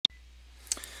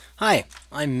Hi,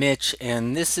 I'm Mitch,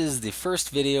 and this is the first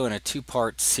video in a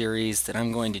two-part series that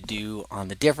I'm going to do on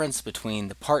the difference between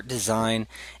the part design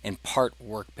and part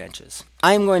workbenches.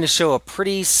 I'm going to show a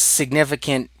pretty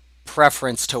significant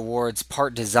preference towards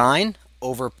part design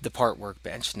over the part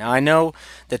workbench. Now I know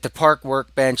that the part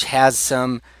workbench has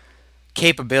some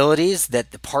capabilities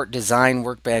that the part design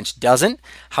workbench doesn't.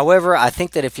 However, I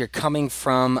think that if you're coming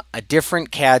from a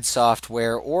different CAD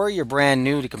software or you're brand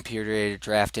new to computer-aided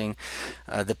drafting,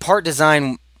 the part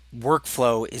design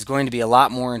workflow is going to be a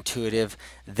lot more intuitive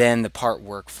than the part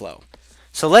workflow.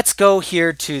 So let's go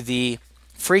here to the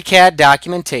FreeCAD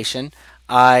documentation.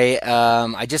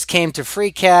 I just came to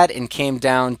FreeCAD and came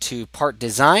down to part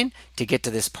design to get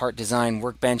to this part design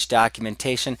workbench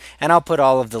documentation, and I'll put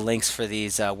all of the links for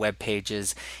these web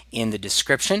pages in the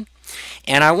description.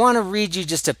 And I want to read you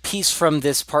just a piece from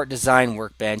this part design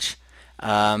workbench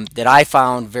that I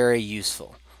found very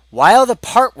useful. While the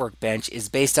part workbench is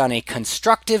based on a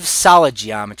constructive solid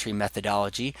geometry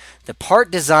methodology, the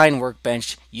part design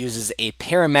workbench uses a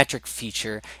parametric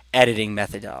feature editing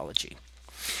methodology.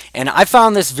 And I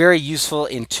found this very useful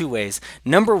in two ways.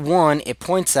 Number one, it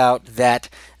points out that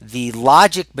the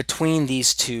logic between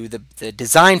these two, the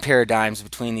design paradigms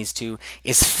between these two,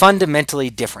 is fundamentally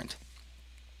different.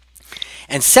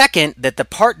 And second, that the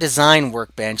part design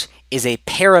workbench is a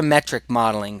parametric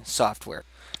modeling software.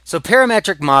 So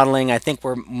parametric modeling, I think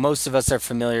where most of us are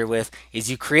familiar with,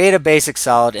 is you create a basic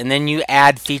solid and then you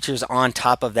add features on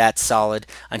top of that solid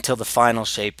until the final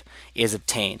shape is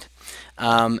obtained.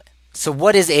 So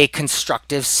what is a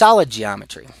constructive solid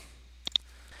geometry?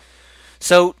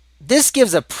 So this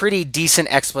gives a pretty decent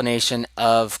explanation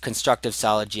of constructive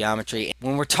solid geometry.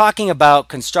 When we're talking about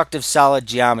constructive solid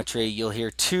geometry, you'll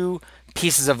hear two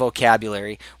pieces of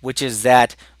vocabulary, which is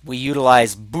that we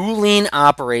utilize Boolean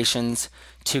operations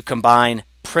to combine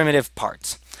primitive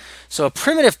parts. So a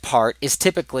primitive part is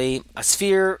typically a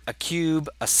sphere, a cube,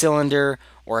 a cylinder,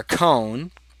 or a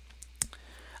cone.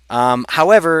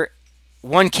 However,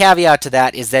 one caveat to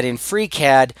that is that in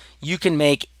FreeCAD, you can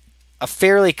make a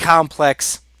fairly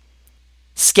complex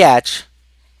sketch,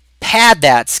 pad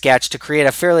that sketch to create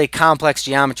a fairly complex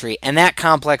geometry, and that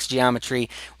complex geometry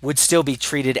would still be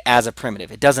treated as a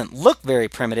primitive. It doesn't look very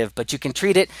primitive, but you can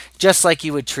treat it just like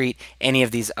you would treat any of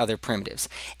these other primitives.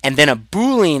 And then a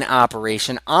Boolean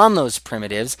operation on those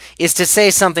primitives is to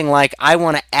say something like, I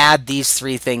want to add these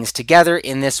three things together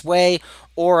in this way,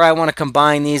 or I want to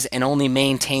combine these and only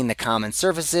maintain the common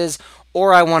surfaces,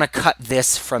 or I want to cut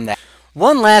this from that.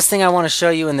 One last thing I want to show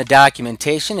you in the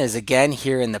documentation is again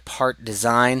here in the part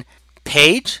design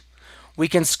page. We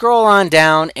can scroll on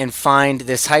down and find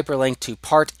this hyperlink to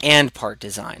part and part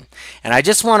design. And I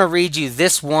just want to read you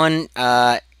this one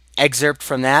excerpt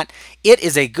from that. It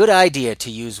is a good idea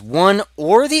to use one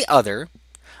or the other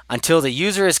until the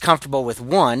user is comfortable with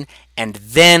one and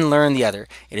then learn the other.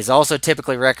 It is also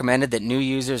typically recommended that new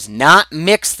users not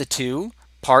mix the two,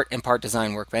 part and part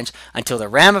design workbench, until the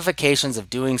ramifications of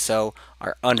doing so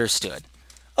are understood.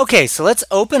 Okay, so let's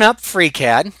open up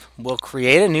FreeCAD. We'll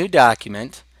create a new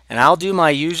document, and I'll do my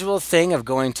usual thing of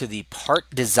going to the part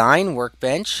design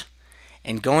workbench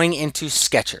and going into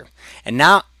Sketcher. And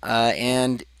now,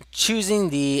 and choosing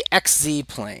the XZ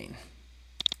plane.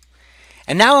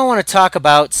 And now I want to talk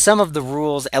about some of the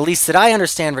rules, at least that I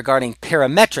understand, regarding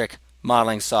parametric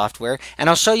modeling software, and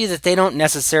I'll show you that they don't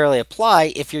necessarily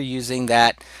apply if you're using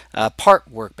that part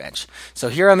workbench. So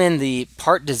here I'm in the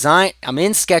part design, I'm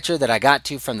in Sketcher that I got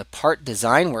to from the part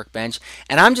design workbench,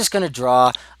 and I'm just going to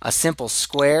draw a simple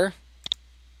square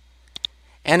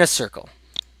and a circle.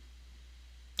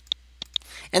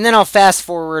 And then I'll fast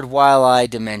forward while I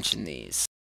dimension these.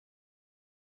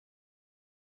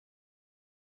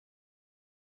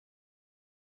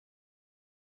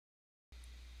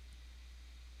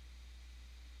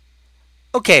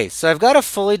 Okay, so I've got a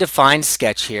fully defined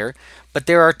sketch here, but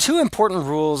there are two important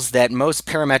rules that most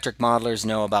parametric modelers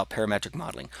know about parametric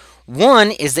modeling.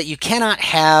 One is that you cannot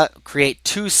create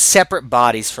two separate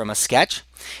bodies from a sketch,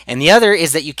 and the other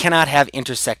is that you cannot have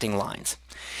intersecting lines.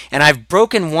 And I've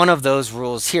broken one of those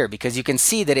rules here because you can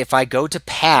see that if I go to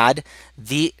pad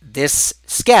this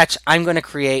sketch, I'm going to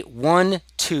create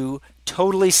two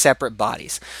totally separate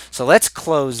bodies. So let's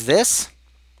close this.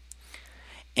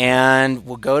 And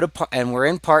we'll go to and we're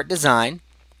in part design,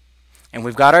 and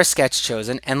we've got our sketch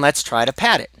chosen, and let's try to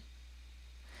pad it.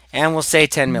 And we'll say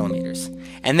 10 millimeters.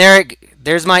 And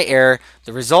there's my error.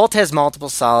 The result has multiple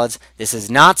solids. This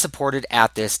is not supported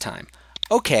at this time.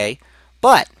 Okay,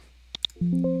 but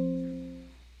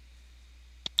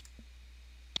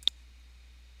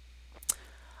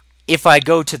if I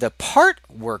go to the part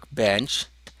workbench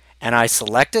and I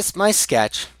select my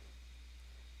sketch,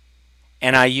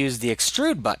 and I use the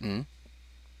extrude button,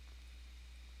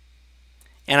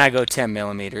 and I go 10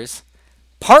 millimeters,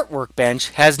 Part Workbench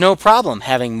has no problem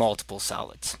having multiple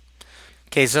solids.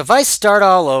 Okay, so if I start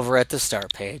all over at the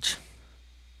start page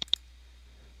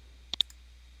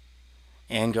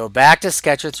and go back to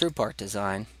Sketcher through Part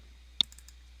Design,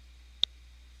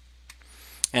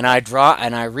 and I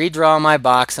redraw my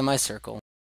box and my circle,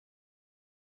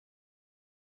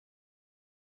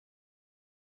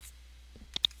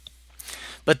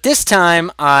 but this time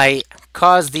I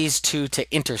cause these two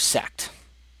to intersect.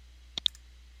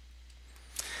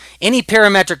 Any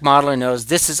parametric modeler knows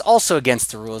this is also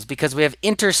against the rules because we have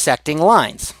intersecting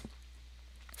lines.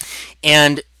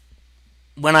 And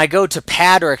when I go to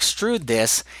pad or extrude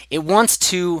this, it wants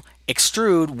to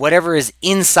extrude whatever is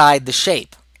inside the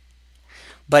shape.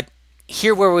 But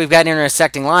here where we've got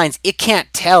intersecting lines, it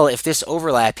can't tell if this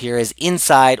overlap here is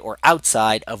inside or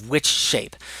outside of which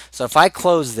shape. So if I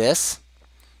close this,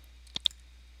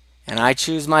 and I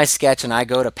choose my sketch and I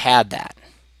go to pad that,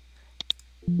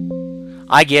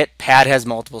 I get pad has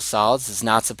multiple solids, is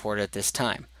not supported at this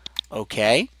time.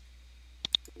 Okay.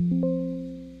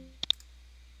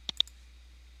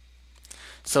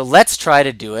 So let's try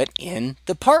to do it in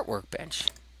the Part Workbench.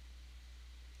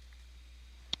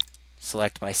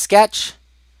 Select my sketch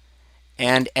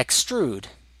and extrude.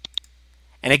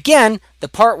 And again, the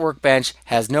Part Workbench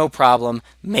has no problem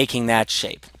making that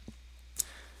shape.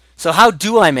 So how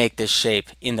do I make this shape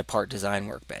in the Part Design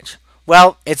Workbench?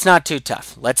 Well, it's not too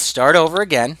tough. Let's start over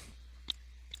again.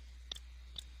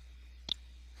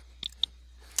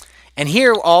 And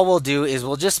here all we'll do is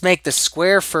we'll just make the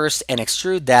square first and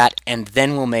extrude that, and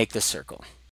then we'll make the circle.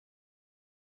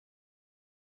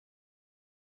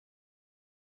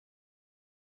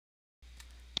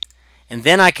 And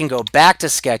then I can go back to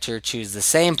Sketcher, choose the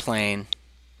same plane,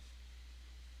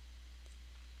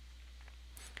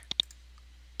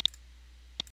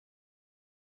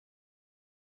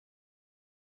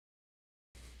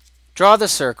 draw the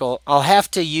circle. I'll have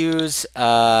to use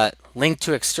link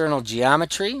to external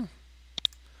geometry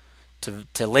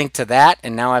to link to that,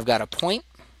 and now I've got a point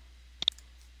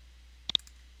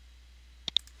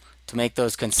to make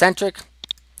those concentric.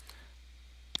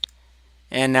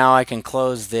 And now I can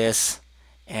close this,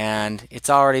 and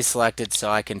it's already selected, so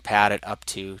I can pad it up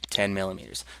to 10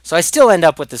 millimeters. So I still end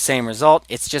up with the same result.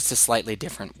 It's just a slightly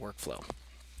different workflow.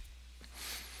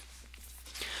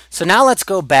 So now let's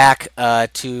go back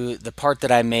to the part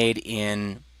that I made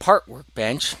in Part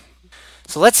Workbench.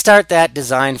 So let's start that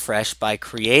design fresh by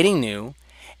creating new,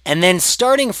 and then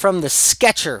starting from the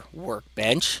Sketcher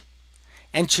workbench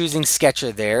and choosing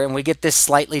Sketcher there, and we get this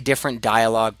slightly different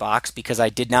dialog box because I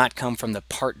did not come from the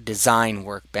Part Design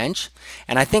workbench,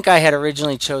 and I think I had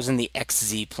originally chosen the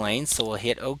XZ plane, so we'll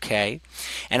hit OK,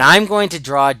 and I'm going to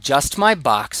draw just my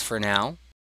box for now,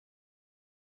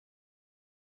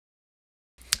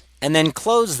 and then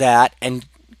close that and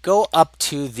go up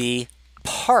to the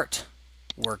Part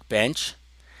workbench.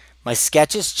 My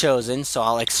sketch is chosen, so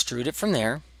I'll extrude it from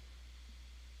there.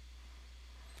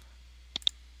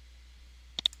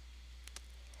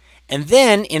 And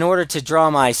then, in order to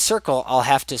draw my circle, I'll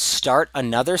have to start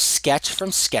another sketch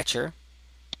from Sketcher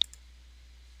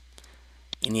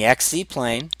in the XZ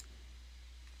plane.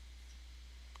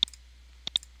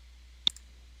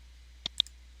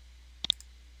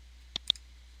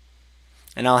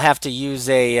 And I'll have to use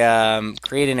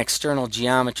create an external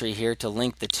geometry here to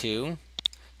link the two.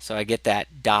 So I get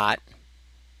that dot.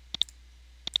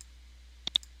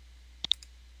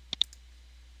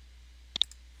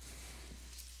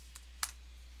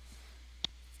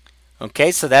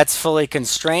 Okay, so that's fully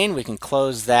constrained. We can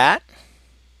close that.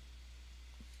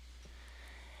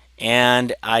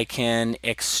 And I can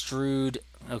extrude.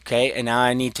 Okay, and now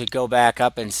I need to go back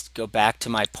up and go back to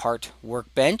my Part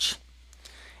Workbench.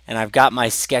 And I've got my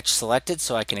sketch selected,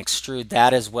 so I can extrude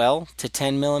that as well to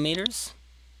 10 millimeters.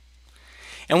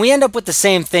 And we end up with the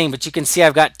same thing, but you can see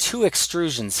I've got two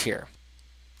extrusions here.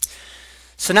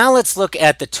 So now let's look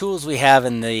at the tools we have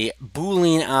in the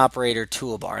Boolean operator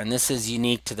toolbar. And this is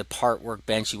unique to the Part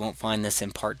Workbench. You won't find this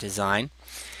in Part Design.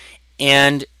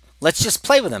 And let's just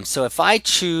play with them. So if I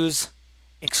choose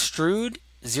extrude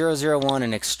 001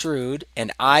 and extrude,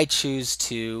 and I choose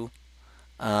to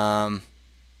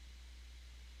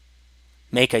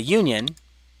make a union,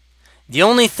 the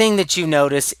only thing that you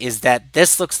notice is that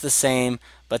this looks the same,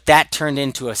 but that turned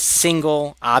into a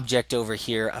single object over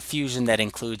here, a fusion that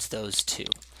includes those two.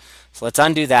 So let's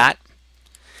undo that.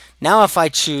 Now if I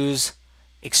choose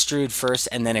extrude first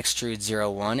and then extrude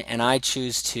 01, and I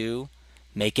choose to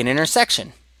make an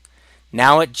intersection,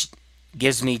 now it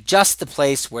gives me just the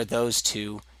place where those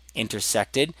two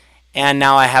intersected, And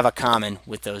now I have a common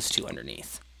with those two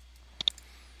underneath.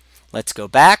 Let's go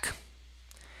back.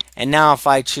 And now if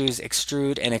I choose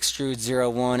extrude and extrude 0,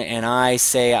 1, and I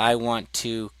say I want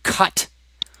to cut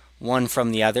one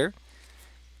from the other,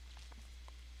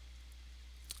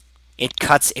 it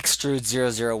cuts extrude 0,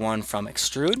 0, 1 from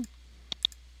extrude.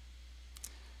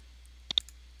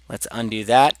 Let's undo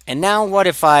that. And now what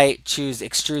if I choose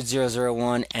extrude 0, 0,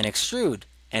 1 and extrude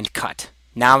and cut?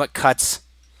 Now it cuts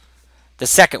the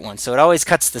second one. So it always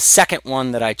cuts the second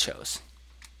one that I chose.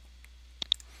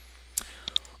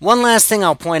 One last thing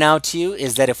I'll point out to you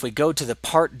is that if we go to the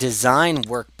part design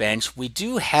workbench, we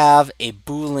do have a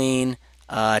Boolean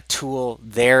tool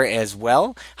there as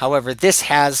well. However, this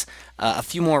has a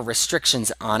few more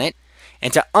restrictions on it.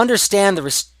 And to understand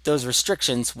those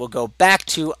restrictions, we'll go back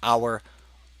to our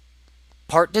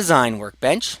part design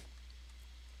workbench,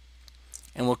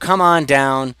 and we'll come on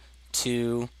down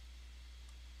to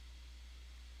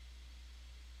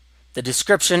the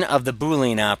description of the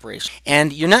Boolean operation.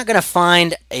 And you're not going to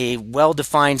find a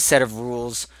well-defined set of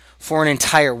rules for an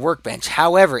entire workbench.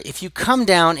 However, if you come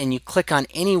down and you click on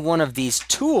any one of these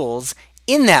tools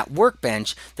in that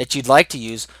workbench that you'd like to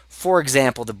use, for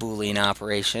example, the Boolean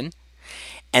operation,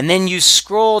 and then you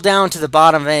scroll down to the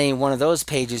bottom of any one of those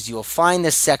pages, you will find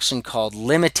this section called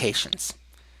Limitations.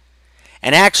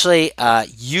 And actually,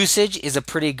 usage is a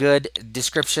pretty good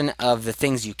description of the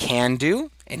things you can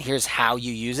do. And here's how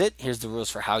you use it. Here's the rules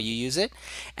for how you use it.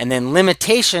 And then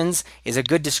limitations is a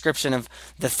good description of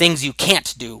the things you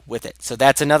can't do with it. So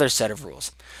that's another set of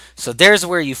rules. So there's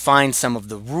where you find some of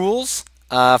the rules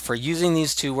for using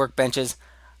these two workbenches.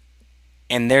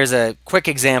 And there's a quick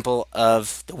example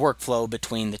of the workflow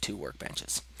between the two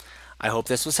workbenches. I hope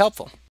this was helpful.